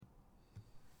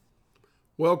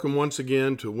Welcome once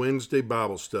again to Wednesday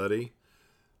Bible Study.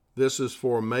 This is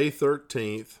for May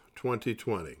 13th,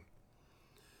 2020.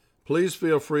 Please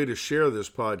feel free to share this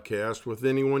podcast with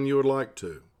anyone you would like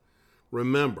to.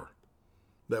 Remember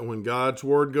that when God's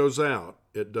Word goes out,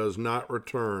 it does not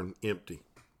return empty.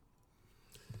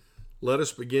 Let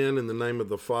us begin in the name of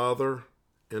the Father,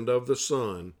 and of the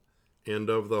Son, and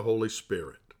of the Holy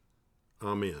Spirit.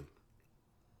 Amen.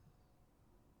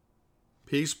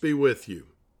 Peace be with you.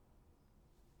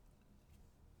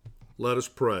 Let us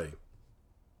pray.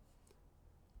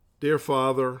 Dear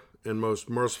Father and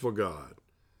most merciful God,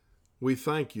 we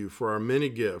thank you for our many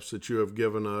gifts that you have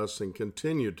given us and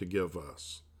continue to give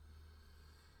us.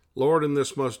 Lord, in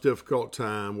this most difficult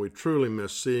time, we truly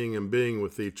miss seeing and being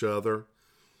with each other,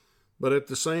 but at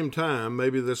the same time,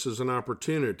 maybe this is an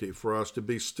opportunity for us to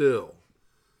be still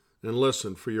and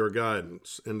listen for your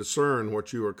guidance and discern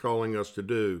what you are calling us to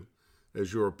do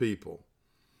as your people.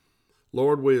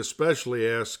 Lord, we especially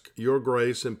ask your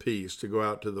grace and peace to go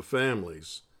out to the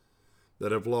families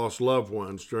that have lost loved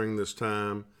ones during this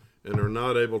time and are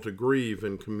not able to grieve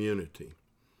in community.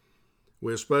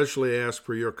 We especially ask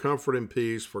for your comfort and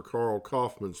peace for Carl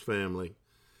Kaufman's family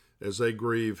as they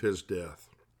grieve his death,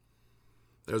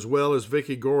 as well as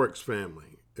Vicky Gorick's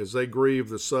family as they grieve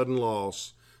the sudden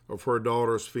loss of her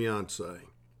daughter's fiancé.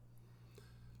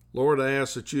 Lord, I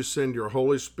ask that you send your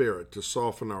Holy Spirit to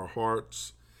soften our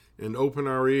hearts and open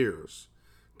our ears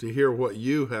to hear what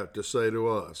you have to say to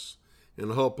us,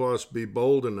 and help us be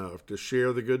bold enough to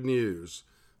share the good news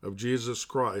of Jesus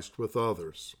Christ with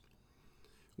others.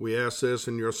 We ask this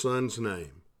in your Son's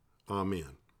name.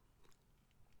 Amen.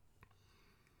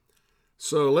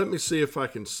 So let me see if I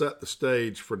can set the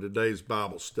stage for today's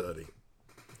Bible study.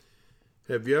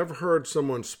 Have you ever heard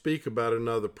someone speak about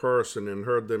another person and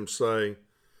heard them say,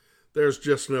 "There's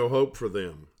just no hope for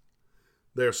them.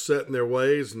 They're set in their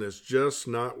ways, and it's just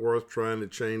not worth trying to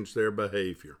change their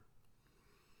behavior"?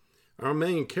 Our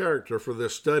main character for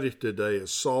this study today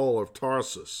is Saul of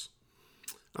Tarsus.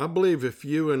 I believe if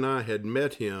you and I had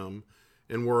met him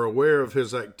and were aware of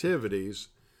his activities,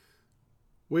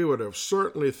 we would have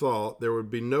certainly thought there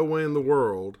would be no way in the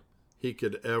world he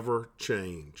could ever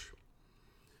change.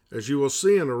 As you will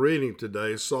see in a reading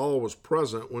today, Saul was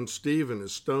present when Stephen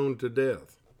is stoned to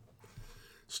death.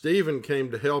 Stephen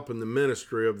came to help in the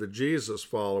ministry of the Jesus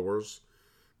followers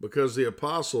because the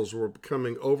apostles were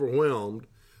becoming overwhelmed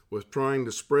with trying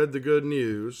to spread the good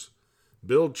news,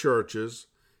 build churches,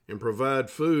 and provide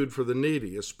food for the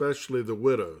needy, especially the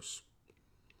widows.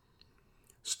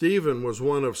 Stephen was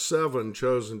one of 7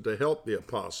 chosen to help the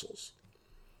apostles.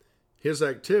 His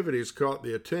activities caught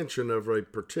the attention of a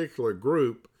particular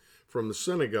group from the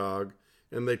synagogue,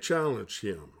 and they challenged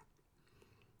him.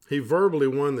 He verbally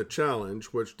won the challenge,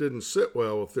 which didn't sit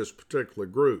well with this particular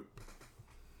group.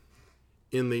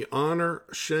 In the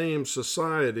honor-shame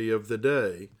society of the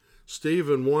day,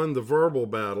 Stephen won the verbal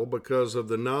battle because of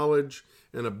the knowledge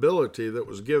and ability that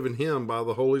was given him by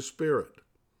the Holy Spirit.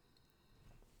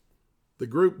 The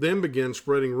group then began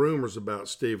spreading rumors about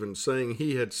Stephen, saying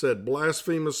he had said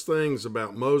blasphemous things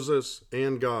about Moses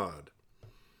and God.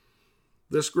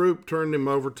 This group turned him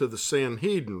over to the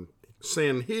Sanhedrin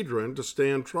to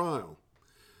stand trial.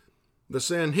 The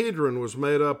Sanhedrin was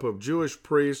made up of Jewish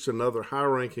priests and other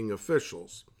high-ranking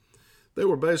officials. They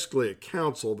were basically a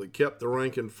council that kept the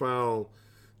rank-and-file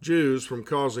Jews from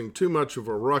causing too much of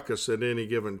a ruckus at any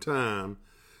given time,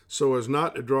 so as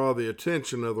not to draw the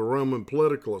attention of the Roman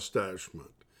political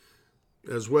establishment,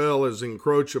 as well as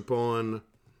encroach upon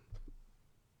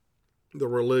the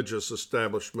religious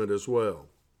establishment as well.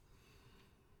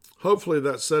 Hopefully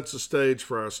that sets the stage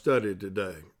for our study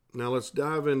today. Now let's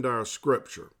dive into our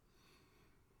scripture.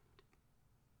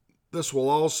 This will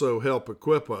also help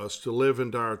equip us to live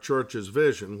into our church's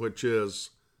vision, which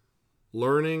is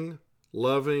learning,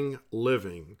 loving,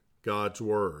 living God's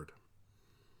Word.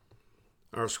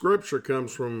 Our scripture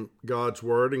comes from God's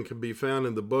Word and can be found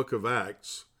in the book of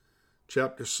Acts,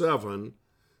 chapter 7,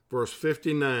 verse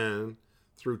 59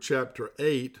 through chapter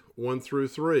 8, 1 through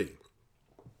 3.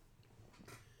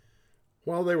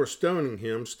 While they were stoning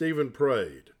him, Stephen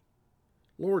prayed,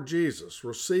 "Lord Jesus,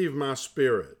 receive my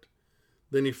spirit."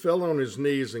 Then he fell on his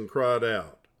knees and cried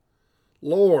out,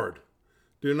 "Lord,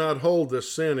 do not hold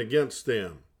this sin against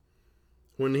them."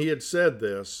 When he had said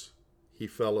this, he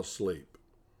fell asleep.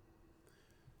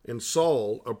 And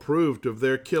Saul approved of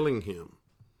their killing him.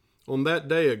 On that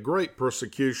day, a great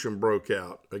persecution broke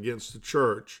out against the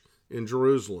church in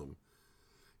Jerusalem,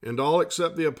 and all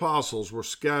except the apostles were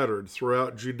scattered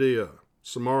throughout Judea,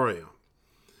 Samaria.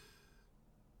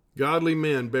 Godly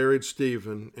men buried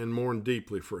Stephen and mourned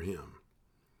deeply for him.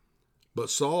 But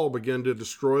Saul began to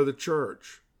destroy the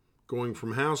church, going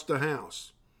from house to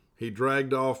house. He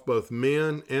dragged off both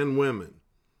men and women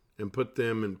and put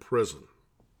them in prison.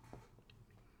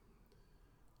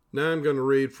 Now I'm going to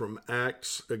read from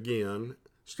Acts again,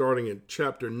 starting in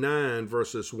chapter 9,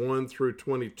 verses 1 through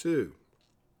 22.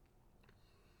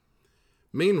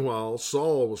 Meanwhile,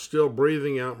 Saul was still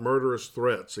breathing out murderous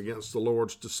threats against the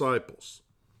Lord's disciples.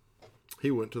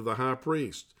 He went to the high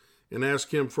priest and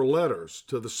asked him for letters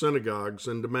to the synagogues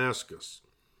in Damascus,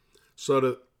 so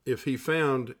that if he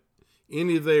found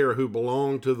any there who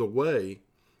belonged to the way,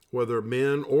 whether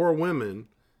men or women,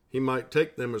 he might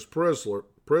take them as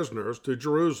prisoners to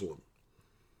Jerusalem.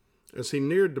 As he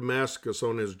neared Damascus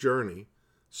on his journey,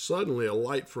 suddenly a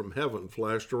light from heaven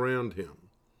flashed around him.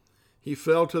 He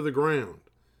fell to the ground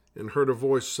and heard a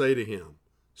voice say to him,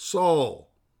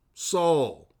 "Saul,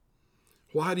 Saul,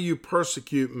 why do you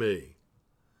persecute me?"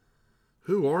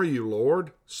 "Who are you,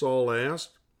 Lord?" Saul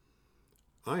asked.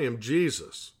 "I am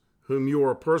Jesus, whom you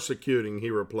are persecuting," he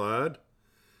replied.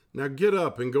 "Now get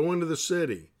up and go into the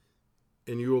city,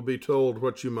 and you will be told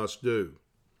what you must do."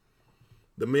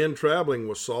 The men traveling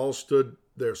with Saul stood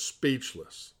there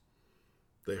speechless.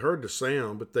 They heard the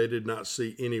sound, but they did not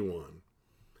see anyone.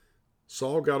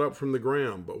 Saul got up from the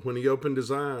ground, but when he opened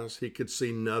his eyes, he could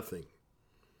see nothing.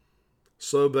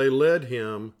 So they led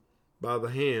him by the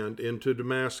hand into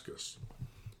Damascus.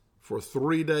 For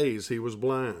 3 days he was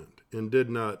blind and did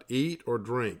not eat or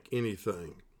drink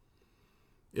anything.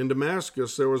 In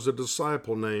Damascus there was a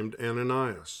disciple named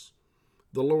Ananias.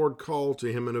 The Lord called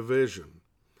to him in a vision,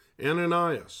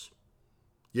 "Ananias."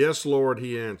 "Yes, Lord,"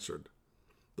 he answered.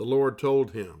 The Lord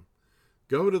told him,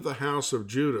 "Go to the house of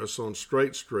Judas on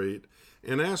Straight Street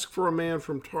and ask for a man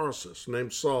from Tarsus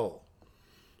named Saul,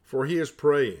 for he is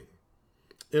praying.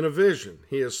 In a vision,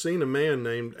 he has seen a man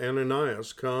named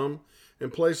Ananias come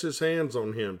and place his hands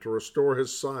on him to restore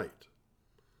his sight."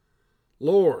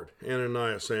 "Lord,"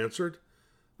 Ananias answered,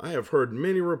 "I have heard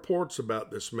many reports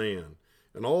about this man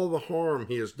and all the harm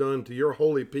he has done to your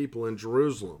holy people in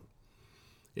Jerusalem.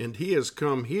 And he has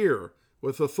come here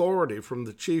with authority from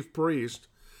the chief priest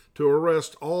to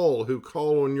arrest all who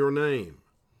call on your name."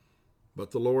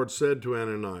 But the Lord said to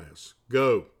Ananias,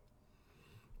 "Go.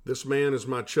 This man is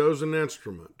my chosen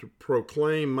instrument to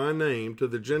proclaim my name to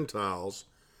the Gentiles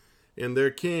and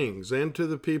their kings and to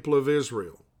the people of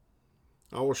Israel.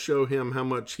 I will show him how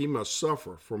much he must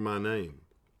suffer for my name."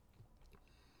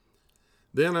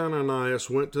 Then Ananias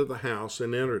went to the house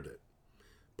and entered it.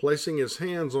 Placing his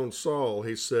hands on Saul,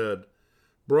 he said,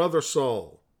 "Brother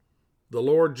Saul, the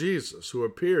Lord Jesus, who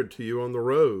appeared to you on the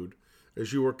road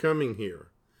as you were coming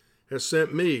here, has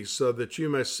sent me so that you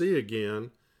may see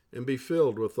again and be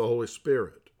filled with the Holy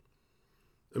Spirit."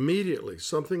 Immediately,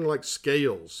 something like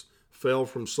scales fell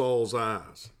from Saul's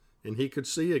eyes, and he could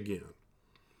see again.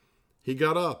 He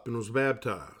got up and was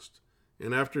baptized,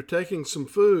 and after taking some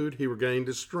food, he regained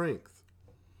his strength.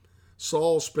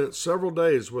 Saul spent several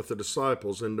days with the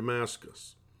disciples in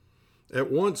Damascus.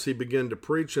 At once he began to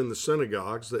preach in the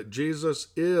synagogues that Jesus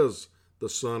is the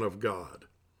Son of God.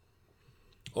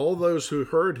 All those who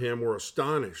heard him were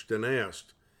astonished and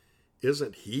asked,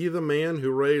 "Isn't he the man who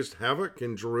raised havoc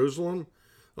in Jerusalem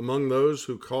among those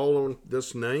who call on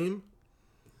this name?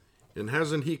 And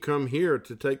hasn't he come here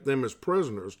to take them as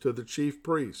prisoners to the chief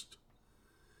priest?"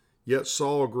 Yet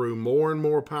Saul grew more and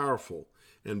more powerful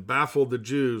and baffled the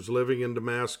Jews living in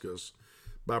Damascus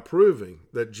by proving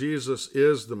that Jesus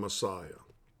is the Messiah.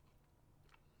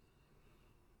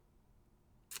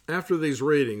 After these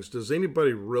readings, does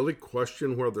anybody really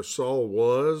question whether Saul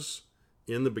was,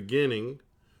 in the beginning,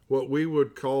 what we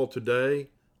would call today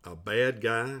a bad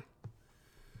guy?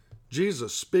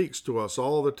 Jesus speaks to us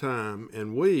all the time,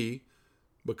 and we,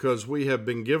 because we have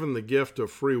been given the gift of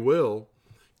free will,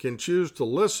 can choose to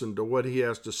listen to what he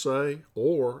has to say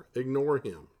or ignore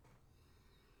him.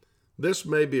 This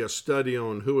may be a study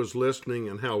on who is listening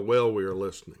and how well we are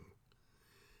listening.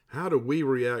 How do we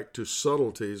react to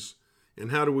subtleties,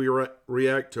 and how do we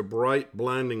react to bright,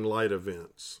 blinding light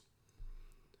events?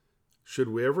 Should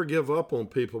we ever give up on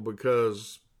people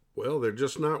because, well, they're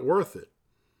just not worth it?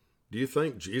 Do you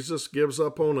think Jesus gives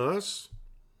up on us?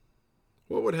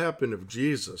 What would happen if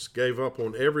Jesus gave up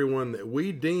on everyone that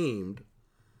we deemed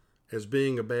as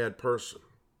being a bad person?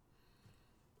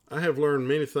 I have learned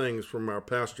many things from our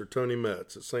pastor, Tony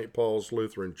Metz, at St. Paul's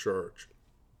Lutheran Church.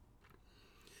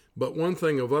 But one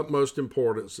thing of utmost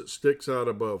importance that sticks out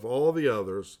above all the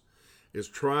others is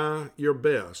try your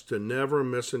best to never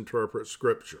misinterpret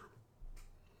Scripture.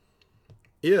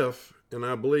 If, and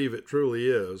I believe it truly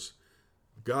is,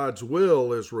 God's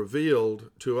will is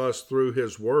revealed to us through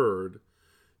His Word,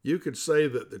 you could say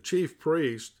that the chief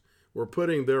priest were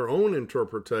putting their own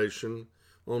interpretation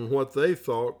on what they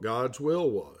thought God's will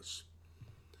was.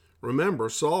 Remember,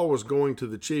 Saul was going to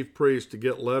the chief priest to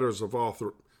get letters of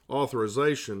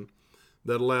authorization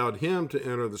that allowed him to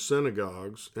enter the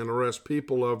synagogues and arrest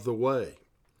people of the way.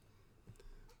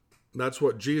 That's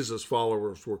what Jesus'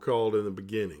 followers were called in the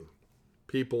beginning,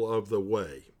 people of the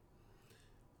way.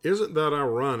 Isn't that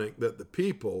ironic that the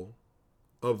people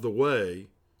of the way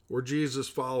were Jesus'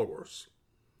 followers?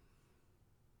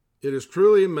 It is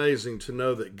truly amazing to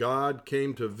know that God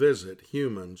came to visit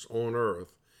humans on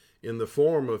earth in the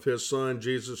form of his Son,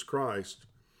 Jesus Christ,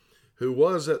 who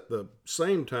was at the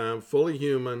same time fully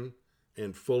human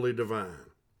and fully divine.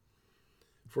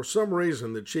 For some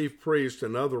reason, the chief priest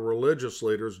and other religious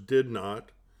leaders did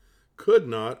not, could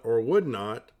not, or would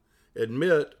not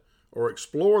admit or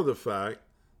explore the fact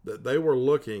that they were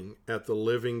looking at the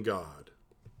living God.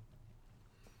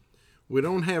 We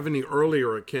don't have any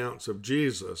earlier accounts of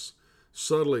Jesus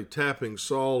subtly tapping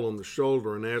Saul on the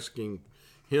shoulder and asking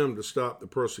him to stop the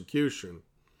persecution.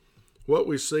 What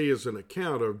we see is an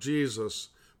account of Jesus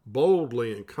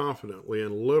boldly and confidently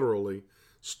and literally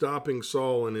stopping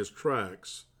Saul in his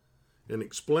tracks and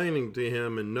explaining to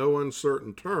him in no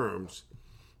uncertain terms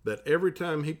that every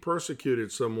time he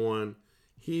persecuted someone,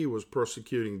 he was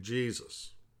persecuting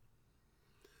Jesus.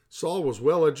 Saul was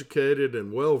well educated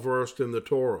and well versed in the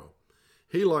Torah.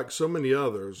 He, like so many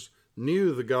others,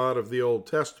 knew the God of the Old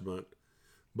Testament,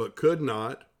 but could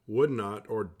not, would not,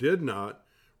 or did not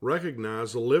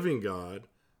recognize the living God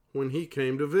when he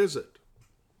came to visit.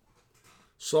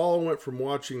 Saul went from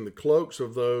watching the cloaks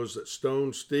of those that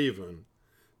stoned Stephen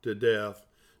to death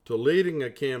to leading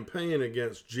a campaign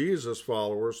against Jesus'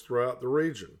 followers throughout the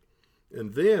region.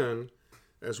 And then,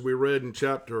 as we read in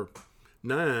chapter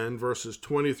 9, verses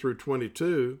 20 through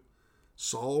 22,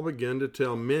 Saul began to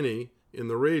tell many in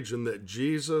the region that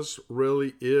Jesus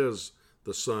really is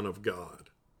the Son of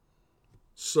God.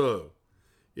 So,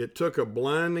 it took a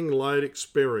blinding light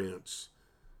experience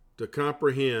to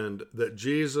comprehend that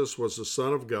Jesus was the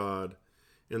Son of God,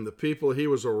 and the people he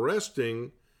was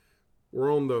arresting were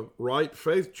on the right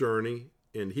faith journey,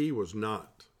 and he was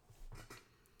not.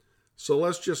 So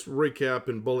let's just recap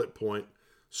in bullet point.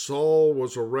 Saul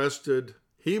was arrested.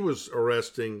 He was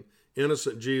arresting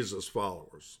innocent Jesus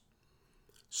followers.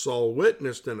 Saul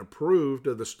witnessed and approved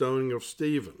of the stoning of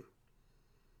Stephen.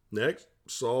 Next,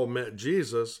 Saul met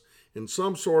Jesus in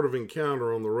some sort of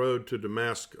encounter on the road to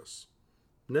Damascus.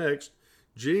 Next,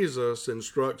 Jesus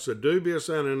instructs a dubious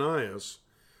Ananias,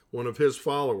 one of his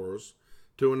followers,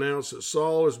 to announce that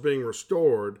Saul is being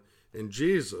restored and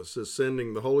Jesus is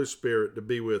sending the Holy Spirit to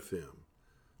be with him.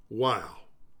 Wow.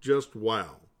 Just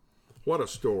wow. What a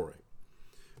story.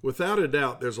 Without a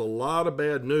doubt, there's a lot of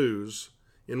bad news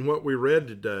in what we read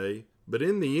today, but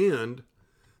in the end,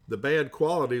 the bad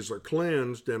qualities are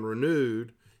cleansed and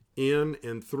renewed in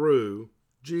and through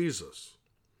Jesus.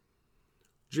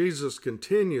 Jesus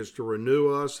continues to renew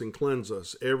us and cleanse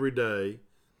us every day,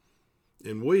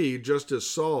 and we, just as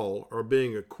Saul, are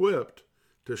being equipped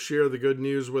to share the good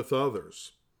news with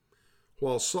others.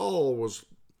 While Saul was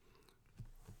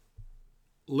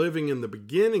living in the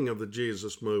beginning of the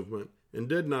Jesus movement and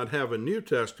did not have a New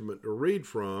Testament to read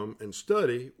from and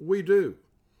study, we do.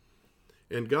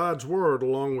 And God's Word,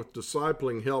 along with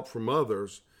discipling help from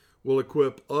others, will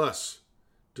equip us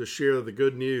to share the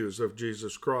good news of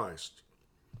Jesus Christ.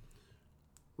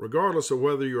 Regardless of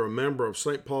whether you're a member of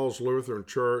St. Paul's Lutheran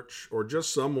Church or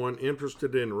just someone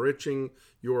interested in enriching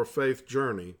your faith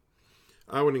journey,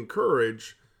 I would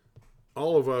encourage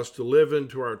all of us to live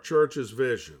into our church's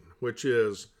vision, which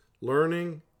is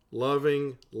learning,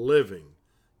 loving, living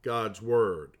God's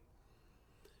Word.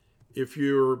 If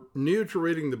you're new to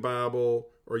reading the Bible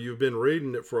or you've been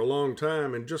reading it for a long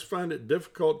time and just find it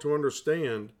difficult to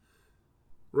understand,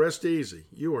 rest easy.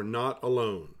 You are not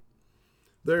alone.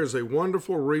 There's a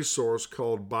wonderful resource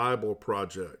called Bible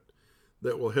Project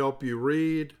that will help you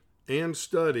read and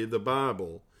study the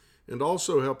Bible and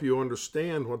also help you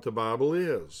understand what the Bible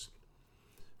is.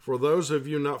 For those of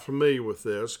you not familiar with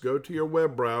this, go to your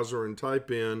web browser and type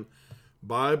in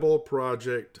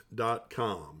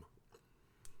BibleProject.com.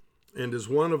 And as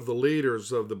one of the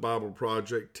leaders of the Bible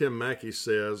Project, Tim Mackey,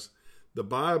 says, the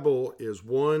Bible is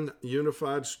one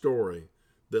unified story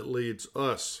that leads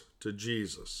us to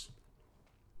Jesus.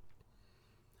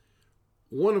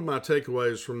 One of my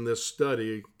takeaways from this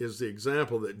study is the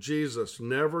example that Jesus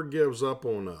never gives up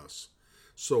on us.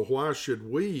 So why should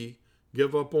we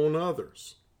give up on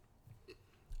others?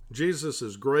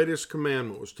 Jesus' greatest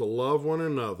commandment was to love one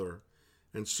another,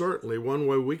 and certainly one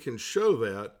way we can show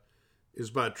that is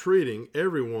by treating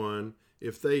everyone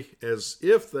as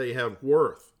if they have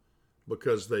worth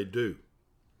because they do.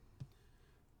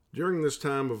 During this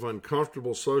time of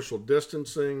uncomfortable social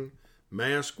distancing,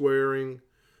 mask wearing,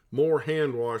 more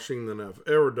hand washing than I've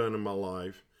ever done in my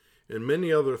life, and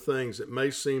many other things that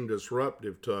may seem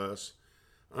disruptive to us,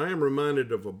 I am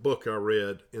reminded of a book I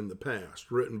read in the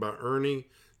past, written by Ernie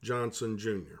Johnson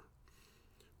Jr.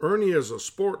 Ernie is a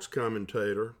sports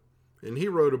commentator, and he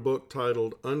wrote a book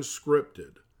titled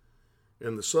Unscripted,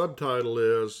 and the subtitle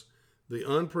is The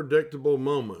Unpredictable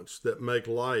Moments That Make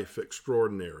Life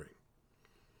Extraordinary.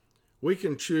 We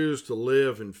can choose to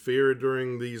live in fear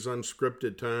during these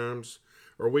unscripted times,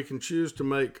 or we can choose to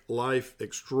make life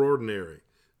extraordinary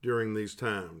during these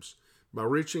times by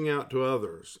reaching out to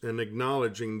others and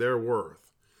acknowledging their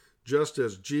worth, just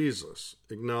as Jesus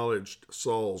acknowledged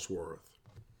Saul's worth.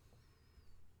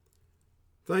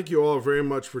 Thank you all very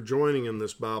much for joining in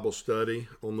this Bible study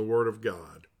on the Word of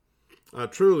God. I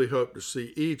truly hope to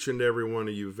see each and every one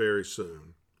of you very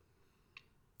soon.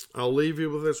 I'll leave you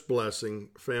with this blessing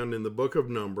found in the book of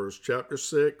Numbers, chapter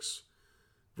 6,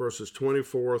 verses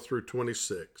 24 through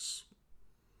 26.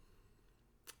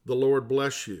 The Lord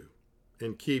bless you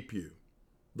and keep you.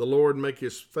 The Lord make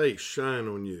his face shine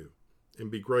on you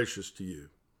and be gracious to you.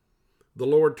 The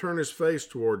Lord turn his face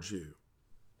towards you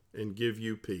and give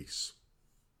you peace.